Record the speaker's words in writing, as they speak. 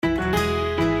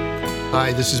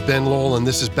Hi, this is Ben Lowell, and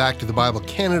this is Back to the Bible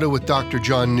Canada with Dr.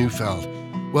 John Neufeld.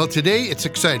 Well, today it's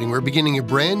exciting. We're beginning a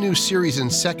brand new series in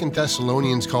 2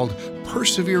 Thessalonians called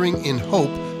Persevering in Hope,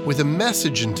 with a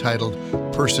message entitled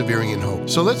Persevering in Hope.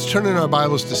 So let's turn in our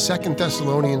Bibles to 2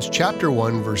 Thessalonians chapter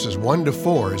 1, verses 1 to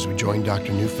 4 as we join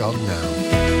Dr. Neufeld now.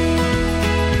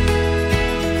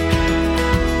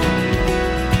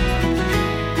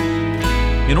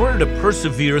 In order to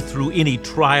persevere through any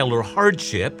trial or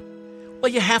hardship,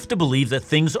 well, you have to believe that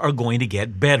things are going to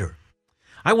get better.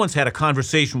 I once had a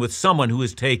conversation with someone who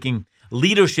is taking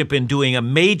leadership in doing a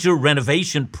major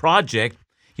renovation project,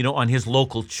 on his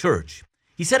local church.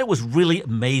 He said it was really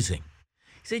amazing.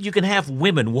 He said you can have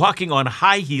women walking on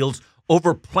high heels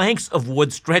over planks of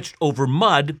wood stretched over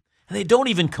mud, and they don't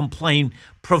even complain,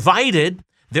 provided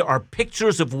there are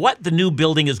pictures of what the new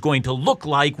building is going to look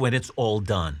like when it's all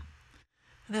done.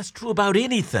 And that's true about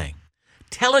anything.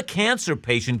 Tell a cancer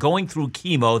patient going through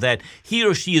chemo that he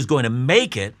or she is going to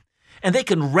make it, and they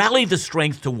can rally the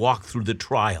strength to walk through the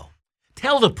trial.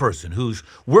 Tell the person who's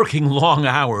working long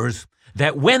hours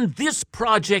that when this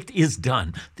project is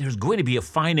done, there's going to be a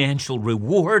financial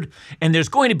reward, and there's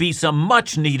going to be some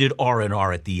much-needed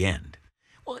R&R at the end.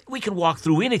 Well, we can walk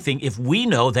through anything if we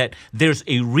know that there's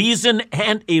a reason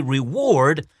and a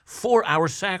reward for our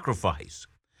sacrifice.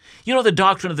 The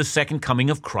doctrine of the second coming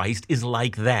of Christ is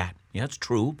like that. Yeah, it's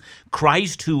true.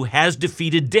 Christ, who has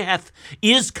defeated death,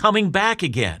 is coming back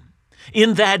again.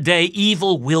 In that day,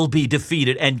 evil will be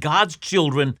defeated, and God's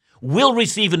children will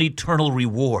receive an eternal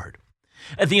reward.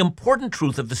 The important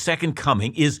truth of the second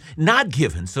coming is not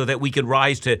given so that we can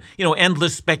rise to,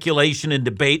 endless speculation and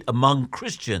debate among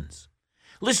Christians.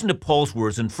 Listen to Paul's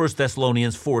words in 1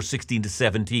 Thessalonians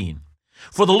 4:16-17.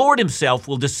 For the Lord himself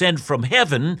will descend from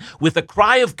heaven with a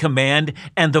cry of command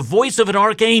and the voice of an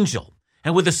archangel,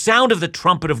 and with the sound of the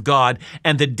trumpet of God,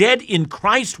 and the dead in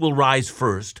Christ will rise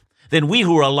first. Then we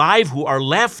who are alive, who are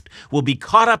left, will be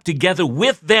caught up together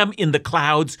with them in the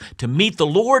clouds to meet the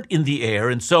Lord in the air,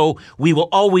 and so we will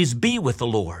always be with the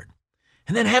Lord.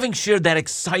 And then, having shared that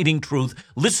exciting truth,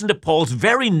 listen to Paul's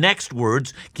very next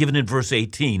words given in verse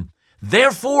 18.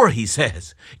 Therefore, he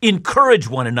says, encourage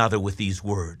one another with these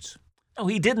words. No,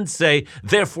 he didn't say,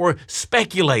 therefore,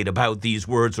 speculate about these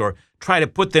words or try to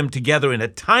put them together in a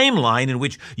timeline in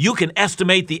which you can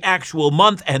estimate the actual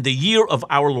month and the year of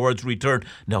our Lord's return.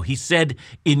 No, he said,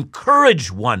 encourage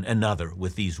one another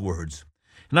with these words.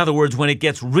 In other words, when it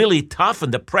gets really tough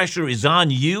and the pressure is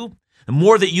on you, the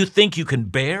more that you think you can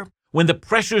bear, when the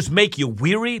pressures make you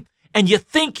weary and you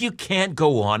think you can't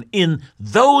go on, in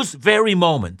those very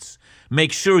moments,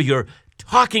 make sure you're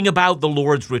talking about the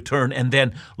Lord's return, and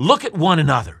then look at one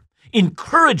another.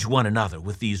 Encourage one another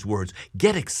with these words.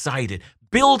 Get excited.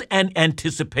 Build an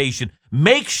anticipation.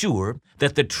 Make sure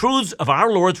that the truths of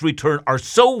our Lord's return are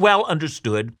so well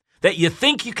understood that you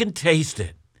think you can taste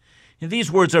it. And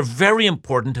these words are very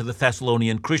important to the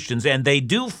Thessalonian Christians, and they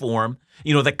do form,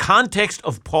 the context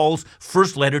of Paul's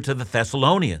first letter to the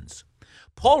Thessalonians.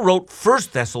 Paul wrote 1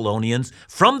 Thessalonians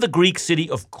from the Greek city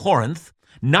of Corinth,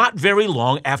 not very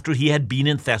long after he had been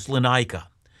in Thessalonica.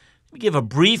 Let me give a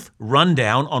brief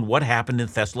rundown on what happened in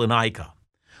Thessalonica.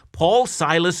 Paul,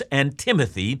 Silas, and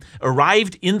Timothy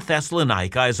arrived in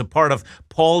Thessalonica as a part of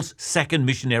Paul's second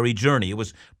missionary journey. It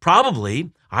was probably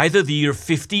either the year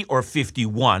 50 or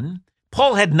 51.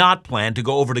 Paul had not planned to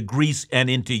go over to Greece and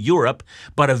into Europe,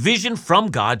 but a vision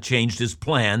from God changed his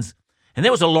plans. And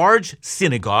there was a large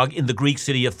synagogue in the Greek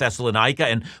city of Thessalonica,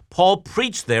 and Paul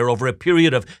preached there over a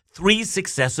period of 3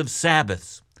 successive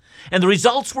Sabbaths. And the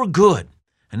results were good.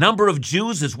 A number of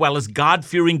Jews as well as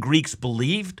God-fearing Greeks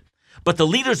believed, but the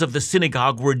leaders of the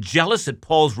synagogue were jealous at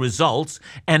Paul's results,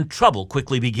 and trouble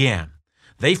quickly began.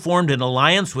 They formed an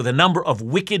alliance with a number of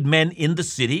wicked men in the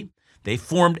city. They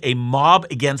formed a mob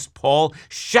against Paul,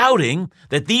 shouting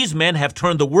that these men have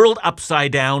turned the world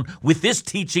upside down with this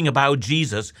teaching about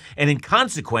Jesus, and in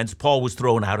consequence, Paul was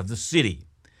thrown out of the city.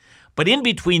 But in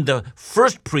between the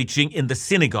first preaching in the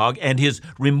synagogue and his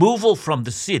removal from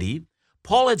the city,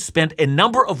 Paul had spent a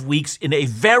number of weeks in a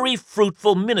very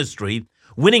fruitful ministry,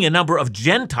 winning a number of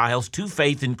Gentiles to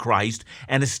faith in Christ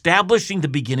and establishing the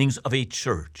beginnings of a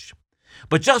church.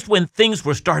 But just when things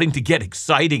were starting to get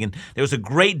exciting and there was a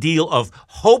great deal of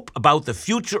hope about the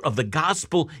future of the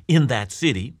gospel in that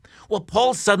city,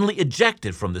 Paul suddenly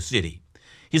ejected from the city.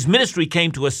 His ministry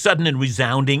came to a sudden and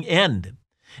resounding end.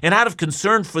 And out of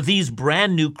concern for these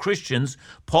brand new Christians,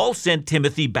 Paul sent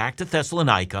Timothy back to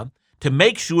Thessalonica to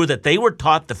make sure that they were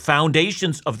taught the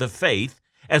foundations of the faith,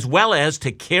 as well as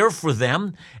to care for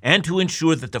them and to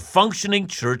ensure that the functioning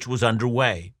church was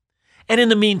underway. And in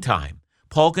the meantime,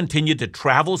 Paul continued to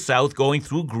travel south, going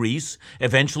through Greece,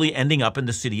 eventually ending up in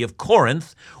the city of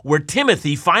Corinth, where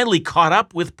Timothy finally caught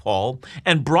up with Paul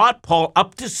and brought Paul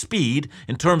up to speed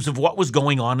in terms of what was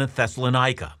going on in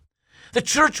Thessalonica. The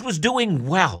church was doing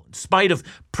well, in spite of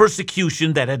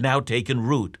persecution that had now taken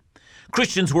root.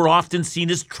 Christians were often seen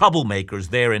as troublemakers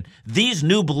there, and these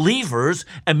new believers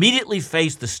immediately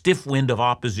faced the stiff wind of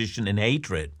opposition and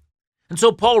hatred. And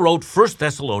so Paul wrote 1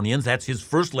 Thessalonians, that's his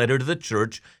first letter to the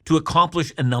church, to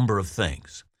accomplish a number of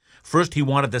things. First, he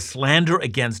wanted the slander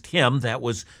against him that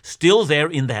was still there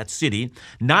in that city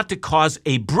not to cause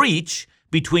a breach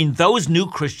between those new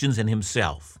Christians and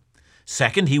himself.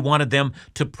 Second, he wanted them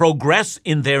to progress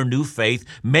in their new faith,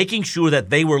 making sure that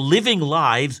they were living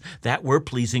lives that were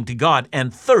pleasing to God.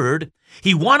 And third,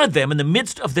 he wanted them in the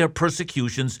midst of their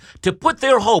persecutions to put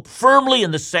their hope firmly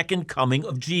in the second coming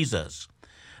of Jesus.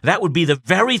 That would be the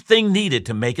very thing needed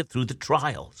to make it through the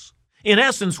trials. In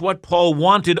essence, what Paul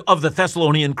wanted of the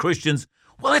Thessalonian Christians,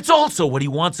 well, it's also what he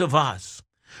wants of us.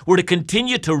 We're to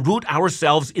continue to root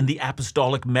ourselves in the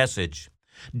apostolic message.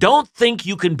 Don't think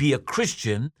you can be a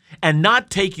Christian and not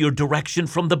take your direction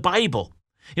from the Bible.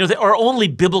 There are only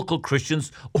biblical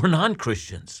Christians or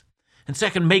non-Christians. And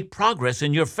second, make progress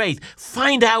in your faith.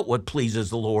 Find out what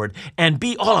pleases the Lord and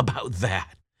be all about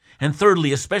that. And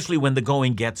thirdly, especially when the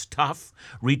going gets tough,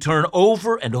 return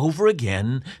over and over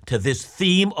again to this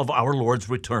theme of our Lord's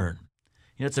return.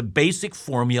 It's a basic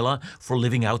formula for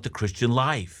living out the Christian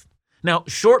life. Now,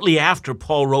 shortly after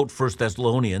Paul wrote 1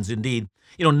 Thessalonians, indeed,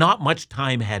 not much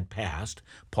time had passed.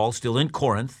 Paul's still in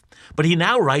Corinth, but he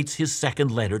now writes his second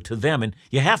letter to them. And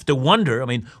you have to wonder,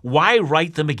 why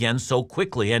write them again so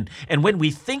quickly? And when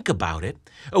we think about it,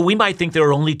 we might think there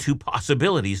are only two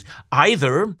possibilities.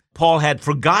 Either Paul had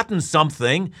forgotten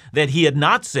something that he had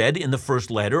not said in the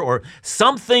first letter, or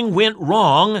something went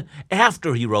wrong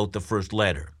after he wrote the first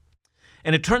letter.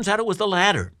 And it turns out it was the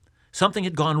latter. Something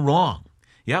had gone wrong.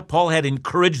 Yeah, Paul had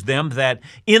encouraged them that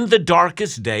in the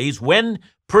darkest days, when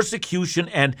persecution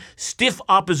and stiff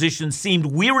opposition seemed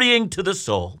wearying to the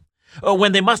soul,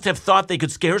 when they must have thought they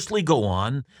could scarcely go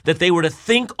on, that they were to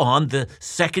think on the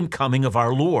second coming of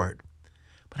our Lord.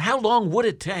 But how long would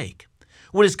it take?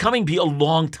 Would his coming be a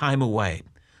long time away?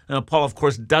 Paul, of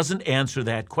course, doesn't answer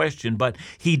that question, but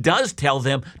he does tell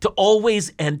them to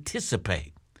always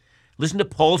anticipate. Listen to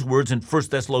Paul's words in 1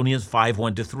 Thessalonians 5,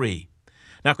 1-3.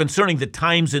 Now, concerning the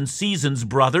times and seasons,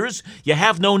 brothers, you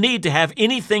have no need to have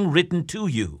anything written to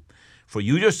you, for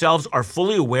you yourselves are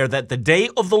fully aware that the day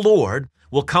of the Lord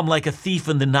will come like a thief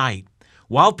in the night.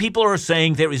 While people are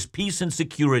saying there is peace and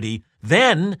security,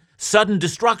 then sudden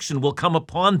destruction will come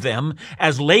upon them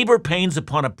as labor pains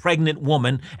upon a pregnant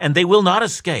woman, and they will not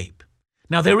escape.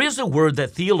 Now, there is a word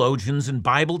that theologians and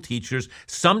Bible teachers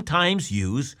sometimes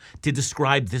use to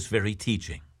describe this very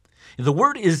teaching. The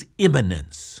word is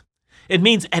imminence. It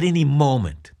means at any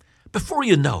moment. Before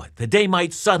you know it, the day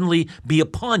might suddenly be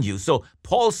upon you. So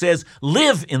Paul says,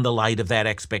 live in the light of that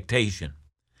expectation.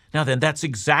 Now then, that's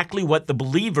exactly what the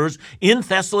believers in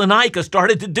Thessalonica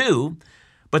started to do,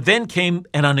 but then came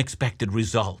an unexpected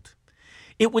result.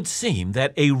 It would seem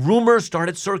that a rumor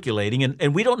started circulating,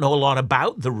 and we don't know a lot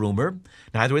about the rumor,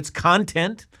 neither its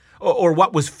content or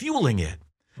what was fueling it.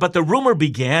 But the rumor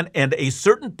began, and a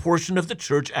certain portion of the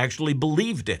church actually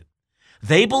believed it.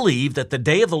 They believed that the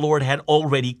day of the Lord had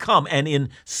already come, and in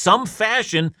some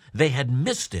fashion, they had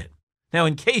missed it. Now,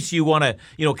 in case you want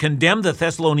to, condemn the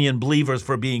Thessalonian believers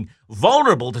for being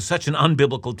vulnerable to such an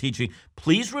unbiblical teaching,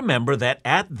 please remember that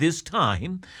at this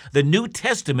time, the New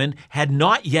Testament had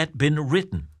not yet been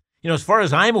written. As far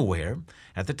as I'm aware,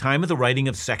 at the time of the writing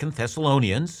of 2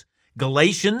 Thessalonians,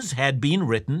 Galatians had been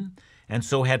written, and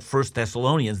so had 1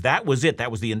 Thessalonians. That was it. That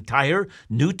was the entire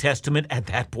New Testament at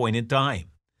that point in time.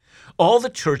 All the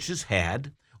churches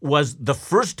had was the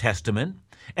First Testament,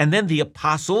 and then the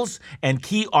apostles and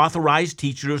key authorized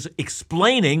teachers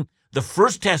explaining the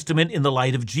First Testament in the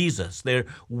light of Jesus. There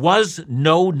was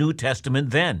no New Testament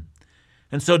then.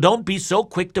 And so don't be so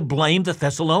quick to blame the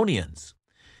Thessalonians.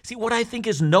 See, what I think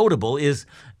is notable is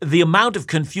the amount of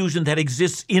confusion that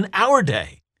exists in our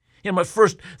day.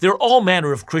 First, there are all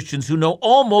manner of Christians who know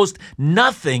almost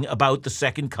nothing about the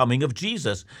second coming of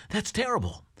Jesus. That's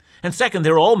terrible. And second,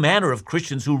 there are all manner of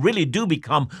Christians who really do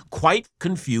become quite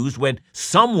confused when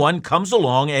someone comes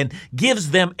along and gives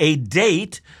them a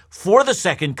date for the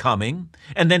second coming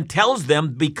and then tells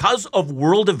them because of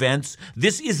world events,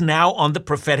 this is now on the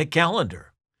prophetic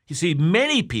calendar. You see,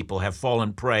 many people have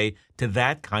fallen prey to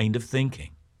that kind of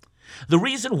thinking. The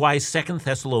reason why 2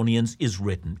 Thessalonians is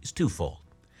written is twofold.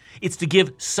 It's to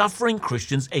give suffering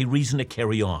Christians a reason to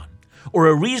carry on, or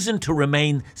a reason to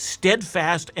remain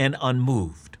steadfast and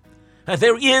unmoved.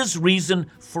 There is reason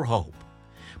for hope.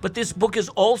 But this book is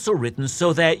also written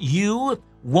so that you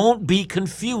won't be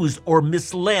confused or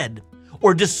misled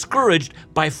or discouraged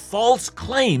by false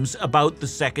claims about the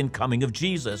second coming of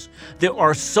Jesus. There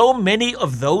are so many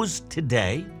of those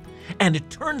today, and it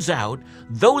turns out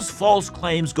those false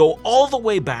claims go all the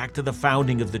way back to the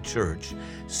founding of the church.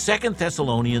 2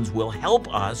 Thessalonians will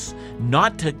help us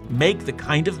not to make the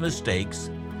kind of mistakes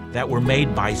that were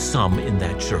made by some in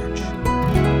that church.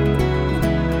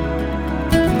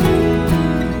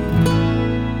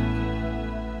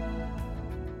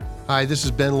 Hi, this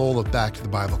is Ben Lowell of Back to the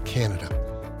Bible Canada.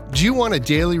 Do you want a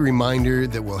daily reminder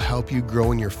that will help you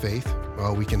grow in your faith?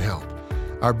 Well, we can help.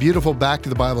 Our beautiful Back to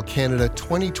the Bible Canada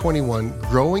 2021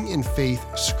 Growing in Faith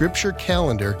Scripture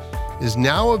Calendar is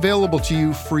now available to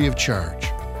you free of charge.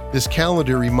 This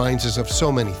calendar reminds us of so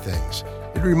many things.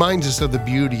 It reminds us of the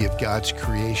beauty of God's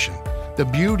creation, the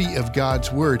beauty of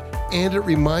God's Word, and it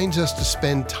reminds us to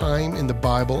spend time in the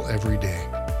Bible every day.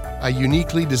 A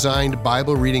uniquely designed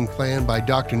Bible reading plan by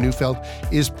Dr. Neufeld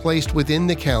is placed within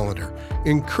the calendar,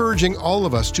 encouraging all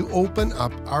of us to open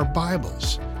up our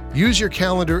Bibles. Use your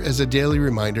calendar as a daily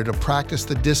reminder to practice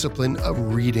the discipline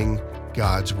of reading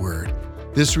God's Word.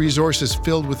 This resource is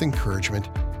filled with encouragement,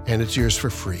 and it's yours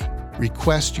for free.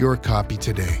 Request your copy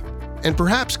today. And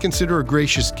perhaps consider a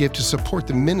gracious gift to support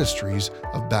the ministries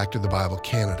of Back to the Bible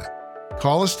Canada.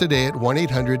 Call us today at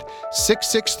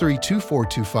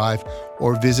 1-800-663-2425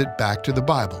 or visit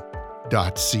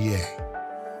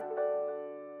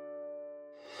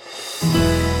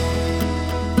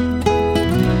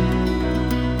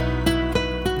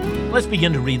Let's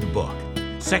begin to read the book.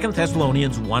 2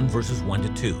 Thessalonians 1, verses 1 to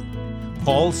 2.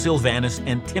 Paul, Silvanus,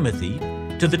 and Timothy,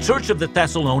 to the church of the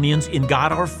Thessalonians in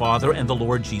God our Father and the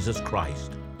Lord Jesus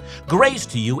Christ. Grace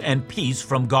to you and peace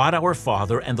from God our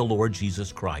Father and the Lord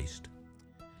Jesus Christ.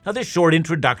 Now, this short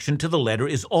introduction to the letter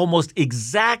is almost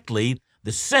exactly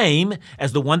the same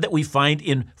as the one that we find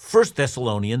in 1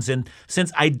 Thessalonians, and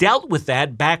since I dealt with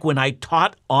that back when I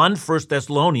taught on 1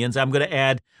 Thessalonians, I'm going to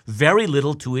add very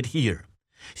little to it here.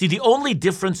 See, the only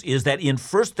difference is that in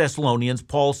 1 Thessalonians,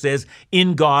 Paul says,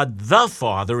 in God the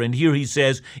Father, and here he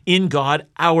says, in God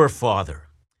our Father.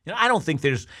 Now, I don't think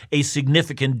there's a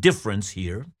significant difference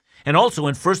here. And also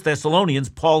in 1 Thessalonians,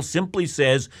 Paul simply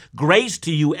says, grace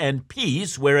to you and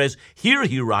peace, whereas here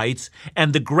he writes,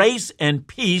 and the grace and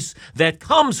peace that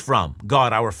comes from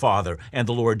God our Father and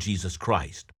the Lord Jesus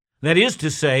Christ. That is to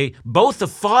say, both the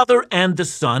Father and the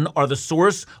Son are the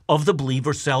source of the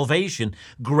believer's salvation.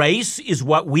 Grace is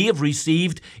what we have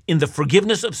received in the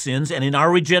forgiveness of sins and in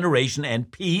our regeneration,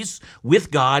 and peace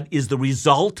with God is the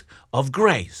result of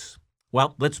grace.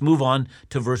 Well, let's move on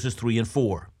to verses 3 and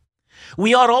 4.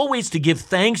 We ought always to give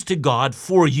thanks to God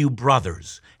for you,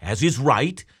 brothers, as is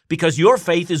right, because your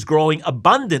faith is growing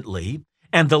abundantly,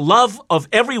 and the love of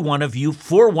every one of you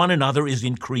for one another is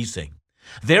increasing.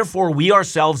 Therefore, we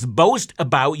ourselves boast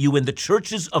about you in the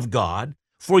churches of God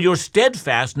for your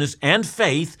steadfastness and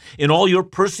faith in all your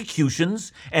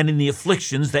persecutions and in the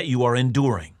afflictions that you are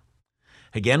enduring.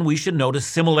 Again, we should notice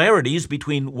similarities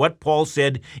between what Paul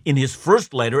said in his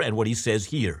first letter and what he says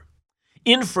here.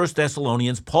 In 1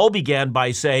 Thessalonians, Paul began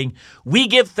by saying, we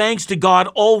give thanks to God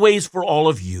always for all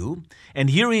of you. And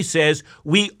here he says,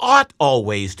 we ought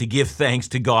always to give thanks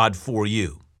to God for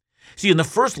you. See, in the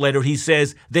first letter, he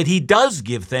says that he does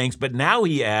give thanks, but now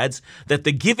he adds that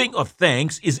the giving of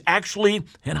thanks is actually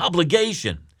an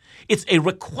obligation. It's a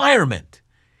requirement.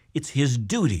 It's his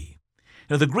duty.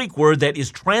 Now, the Greek word that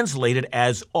is translated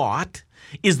as ought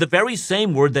is the very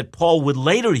same word that Paul would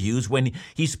later use when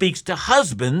he speaks to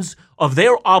husbands of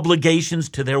their obligations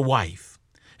to their wife.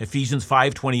 Ephesians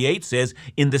 5:28 says,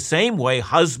 in the same way,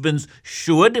 husbands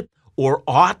should or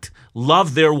ought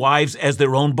love their wives as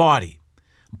their own body.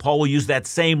 Paul will use that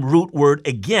same root word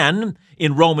again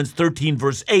in Romans 13,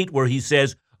 verse 8, where he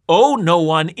says, owe no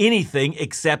one anything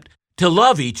except to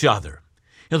love each other.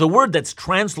 Now, the word that's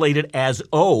translated as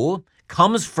owe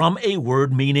comes from a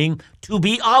word meaning to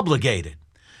be obligated.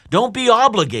 Don't be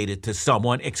obligated to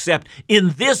someone except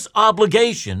in this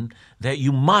obligation that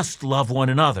you must love one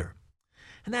another.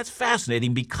 And that's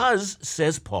fascinating because,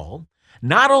 says Paul,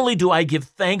 not only do I give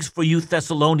thanks for you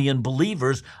Thessalonian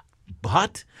believers,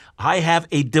 but I have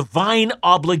a divine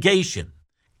obligation.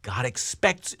 God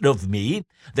expects it of me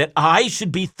that I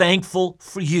should be thankful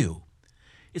for you.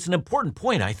 It's an important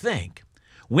point, I think.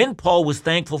 When Paul was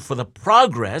thankful for the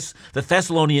progress the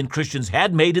Thessalonian Christians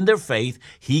had made in their faith,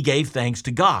 he gave thanks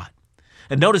to God.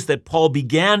 And notice that Paul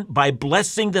began by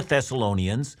blessing the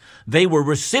Thessalonians. They were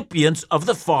recipients of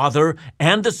the Father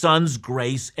and the Son's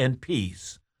grace and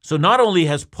peace. So not only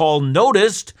has Paul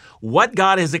noticed what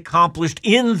God has accomplished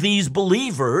in these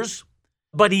believers,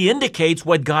 but he indicates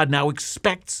what God now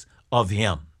expects of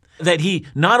him. That he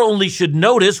not only should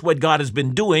notice what God has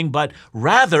been doing, but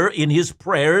rather in his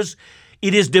prayers,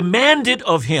 it is demanded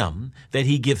of him that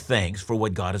he give thanks for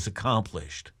what God has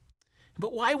accomplished.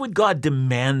 But why would God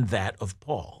demand that of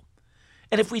Paul?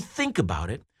 And if we think about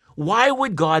it, why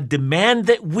would God demand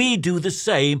that we do the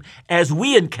same as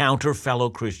we encounter fellow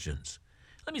Christians?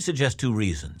 Let me suggest two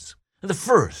reasons. The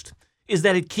first is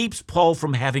that it keeps Paul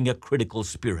from having a critical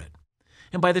spirit.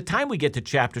 And by the time we get to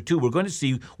chapter 2, we're going to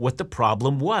see what the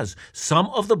problem was. Some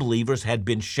of the believers had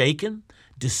been shaken,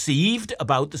 deceived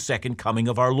about the second coming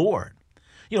of our Lord.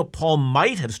 Paul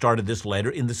might have started this letter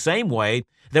in the same way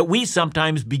that we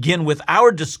sometimes begin with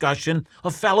our discussion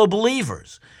of fellow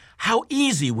believers. How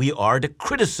easy we are to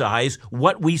criticize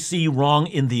what we see wrong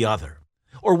in the other,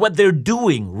 or what they're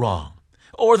doing wrong,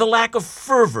 or the lack of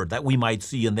fervor that we might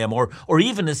see in them, or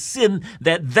even a sin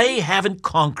that they haven't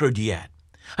conquered yet.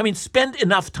 Spend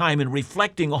enough time in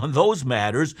reflecting on those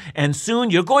matters, and soon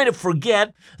you're going to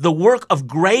forget the work of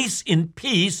grace and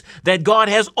peace that God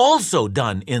has also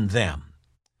done in them.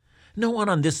 No one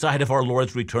on this side of our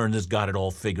Lord's return has got it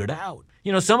all figured out.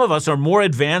 Some of us are more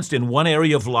advanced in one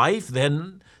area of life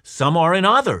than some are in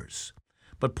others.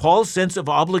 But Paul's sense of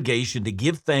obligation to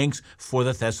give thanks for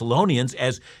the Thessalonians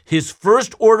as his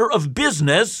first order of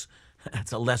business,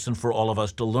 that's a lesson for all of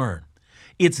us to learn.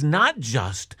 It's not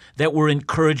just that we're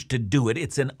encouraged to do it,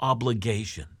 it's an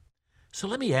obligation. So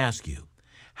let me ask you,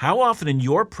 how often in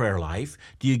your prayer life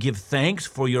do you give thanks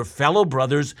for your fellow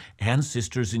brothers and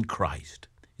sisters in Christ?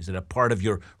 Is it a part of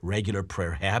your regular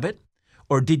prayer habit?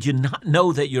 Or did you not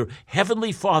know that your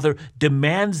Heavenly Father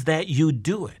demands that you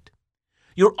do it?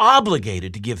 You're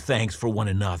obligated to give thanks for one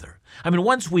another.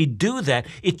 Once we do that,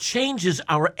 it changes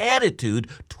our attitude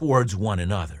towards one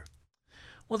another.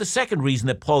 Well, the second reason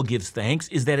that Paul gives thanks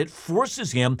is that it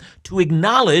forces him to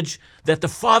acknowledge that the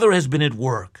Father has been at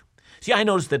work. See, I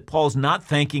noticed that Paul's not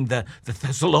thanking the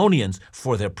Thessalonians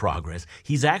for their progress.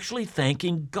 He's actually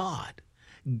thanking God.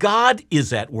 God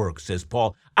is at work, says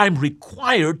Paul. I'm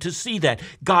required to see that.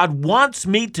 God wants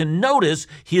me to notice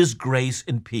his grace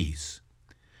and peace.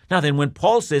 Now then, when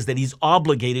Paul says that he's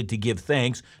obligated to give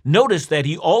thanks, notice that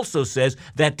he also says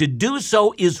that to do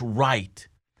so is right.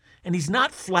 And he's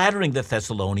not flattering the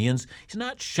Thessalonians. He's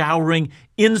not showering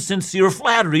insincere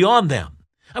flattery on them.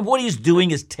 And what he's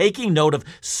doing is taking note of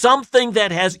something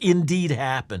that has indeed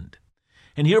happened.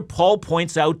 And here Paul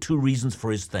points out two reasons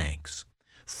for his thanks.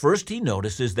 First, he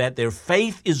notices that their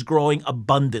faith is growing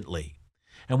abundantly.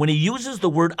 And when he uses the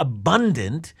word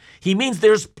abundant, he means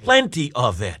there's plenty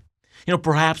of it.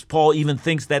 Perhaps Paul even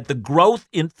thinks that the growth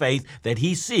in faith that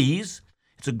he sees,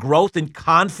 it's a growth in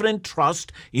confident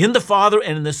trust in the Father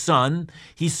and in the Son.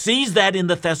 He sees that in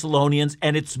the Thessalonians,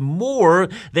 and it's more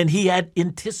than he had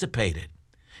anticipated.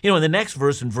 In the next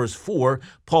verse, in verse 4,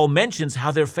 Paul mentions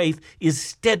how their faith is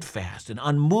steadfast and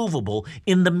unmovable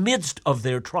in the midst of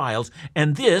their trials,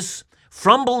 and this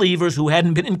from believers who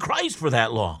hadn't been in Christ for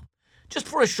that long. Just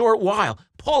for a short while,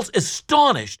 Paul's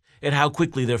astonished at how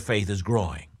quickly their faith is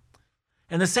growing.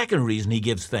 And the second reason he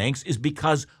gives thanks is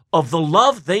because of the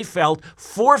love they felt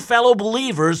for fellow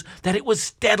believers, that it was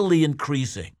steadily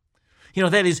increasing.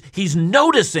 That is, he's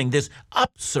noticing this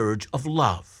upsurge of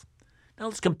love. Now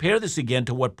let's compare this again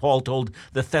to what Paul told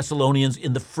the Thessalonians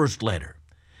in the first letter.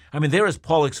 There as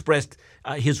Paul expressed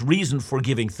his reason for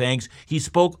giving thanks, he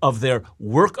spoke of their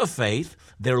work of faith,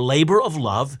 their labor of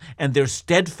love, and their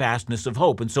steadfastness of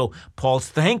hope. And so Paul's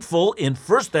thankful in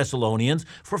 1 Thessalonians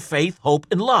for faith, hope,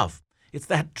 and love. It's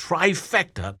that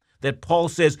trifecta that Paul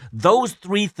says those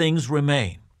three things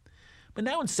remain. But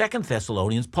now in 2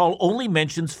 Thessalonians, Paul only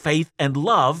mentions faith and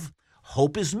love.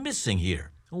 Hope is missing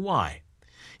here. Why?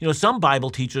 Some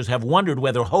Bible teachers have wondered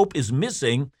whether hope is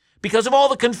missing because of all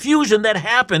the confusion that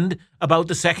happened about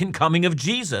the second coming of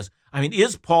Jesus.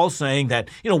 Is Paul saying that,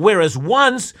 whereas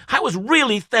once I was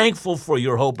really thankful for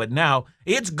your hope, but now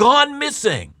it's gone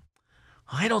missing?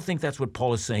 I don't think that's what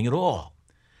Paul is saying at all.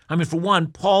 For one,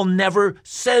 Paul never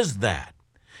says that.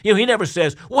 He never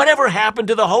says, whatever happened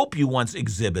to the hope you once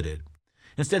exhibited?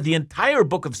 Instead, the entire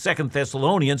book of 2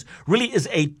 Thessalonians really is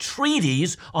a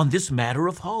treatise on this matter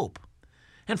of hope.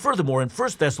 And furthermore, in 1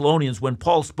 Thessalonians, when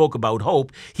Paul spoke about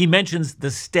hope, he mentions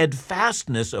the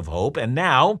steadfastness of hope. And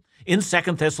now, in 2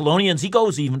 Thessalonians, he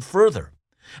goes even further.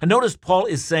 And notice Paul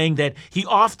is saying that he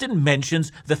often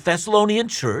mentions the Thessalonian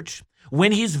church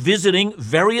when he's visiting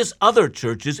various other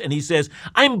churches, and he says,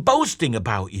 I'm boasting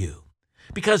about you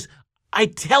because I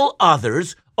tell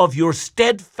others of your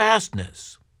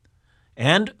steadfastness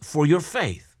and for your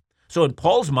faith. So in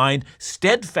Paul's mind,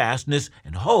 steadfastness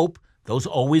and hope, those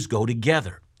always go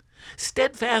together.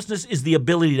 Steadfastness is the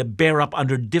ability to bear up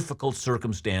under difficult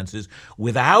circumstances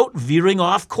without veering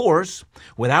off course,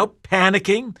 without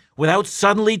panicking, without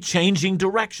suddenly changing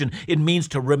direction. It means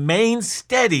to remain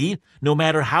steady no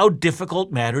matter how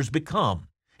difficult matters become.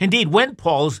 Indeed, when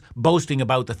Paul's boasting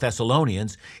about the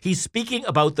Thessalonians, he's speaking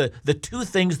about the two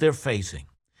things they're facing.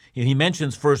 He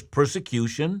mentions first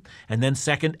persecution and then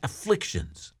second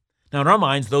afflictions. Now, in our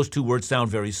minds, those two words sound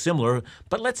very similar,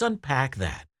 but let's unpack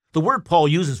that. The word Paul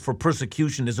uses for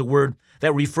persecution is a word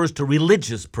that refers to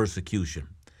religious persecution.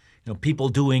 People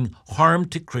doing harm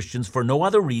to Christians for no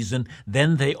other reason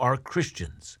than they are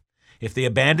Christians. If they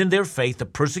abandoned their faith, the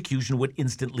persecution would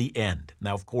instantly end.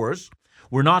 Now, of course,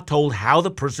 we're not told how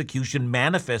the persecution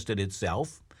manifested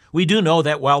itself. We do know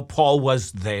that while Paul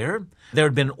was there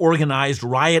had been organized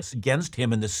riots against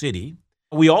him in the city.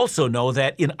 We also know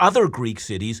that in other Greek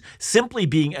cities, simply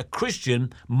being a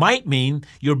Christian might mean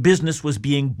your business was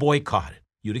being boycotted.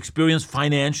 You'd experience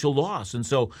financial loss. And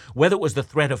so whether it was the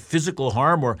threat of physical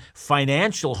harm or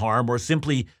financial harm or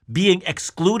simply being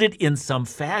excluded in some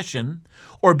fashion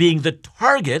or being the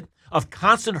target of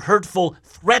constant hurtful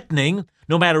threatening,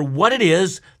 no matter what it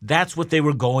is, that's what they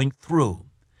were going through.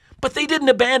 But they didn't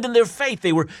abandon their faith.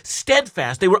 They were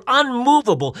steadfast. They were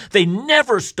unmovable. They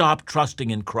never stopped trusting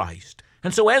in Christ.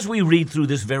 And so as we read through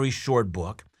this very short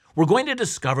book, we're going to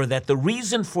discover that the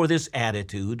reason for this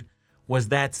attitude was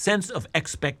that sense of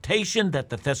expectation that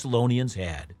the Thessalonians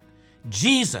had.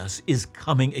 Jesus is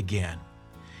coming again.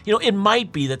 It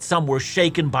might be that some were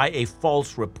shaken by a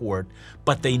false report,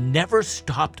 but they never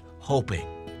stopped hoping.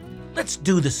 Let's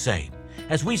do the same.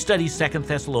 As we study 2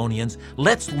 Thessalonians,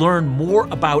 let's learn more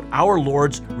about our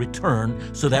Lord's return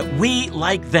so that we,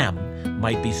 like them,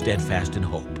 might be steadfast in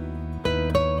hope.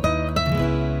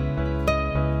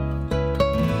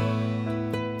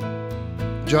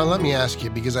 John, let me ask you,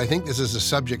 because I think this is a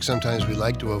subject sometimes we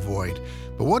like to avoid,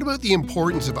 but what about the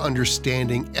importance of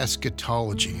understanding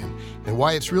eschatology and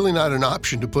why it's really not an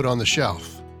option to put on the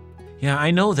shelf? Yeah,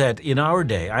 I know that in our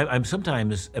day, I'm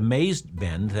sometimes amazed,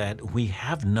 Ben, that we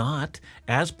have not,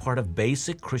 as part of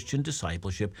basic Christian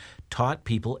discipleship, taught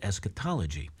people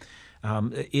eschatology.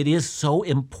 It is so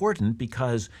important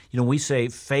because, we say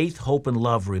faith, hope, and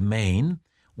love remain.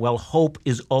 Well, hope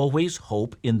is always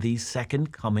hope in the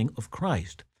second coming of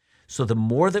Christ. So the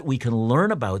more that we can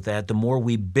learn about that, the more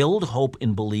we build hope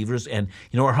in believers and,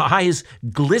 our eyes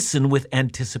glisten with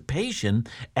anticipation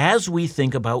as we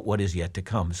think about what is yet to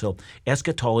come. So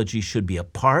eschatology should be a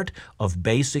part of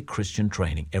basic Christian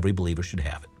training. Every believer should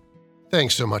have it.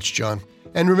 Thanks so much, John.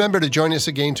 And remember to join us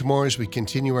again tomorrow as we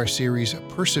continue our series,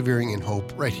 Persevering in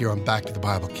Hope, right here on Back to the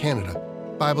Bible Canada.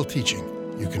 Bible teaching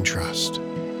you can trust.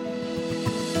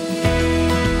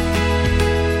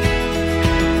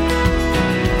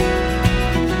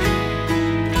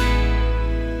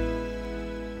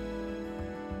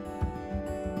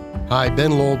 Hi,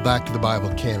 Ben Lowell, Back to the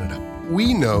Bible Canada.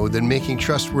 We know that making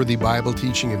trustworthy Bible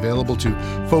teaching available to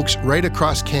folks right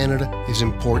across Canada is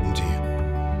important to you.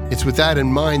 It's with that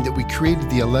in mind that we created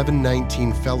the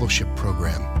 1119 Fellowship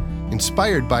Program,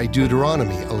 inspired by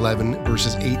Deuteronomy 11,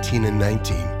 verses 18 and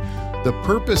 19. The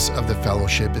purpose of the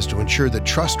fellowship is to ensure that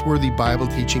trustworthy Bible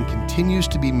teaching continues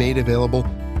to be made available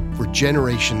for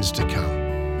generations to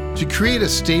come. To create a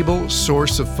stable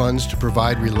source of funds to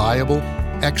provide reliable,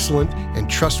 excellent, and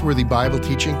trustworthy Bible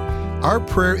teaching, our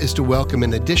prayer is to welcome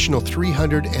an additional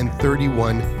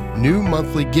 331 new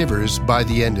monthly givers by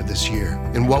the end of this year,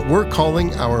 in what we're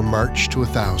calling our March to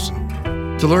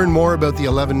 1,000. To learn more about the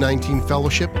 1119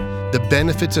 Fellowship, the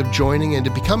benefits of joining, and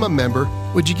to become a member,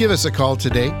 would you give us a call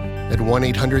today at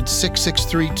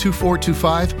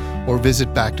 1-800-663-2425 or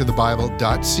visit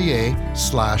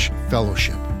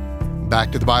backtothebible.ca/fellowship.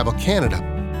 Back to the Bible Canada,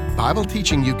 Bible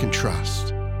teaching you can trust.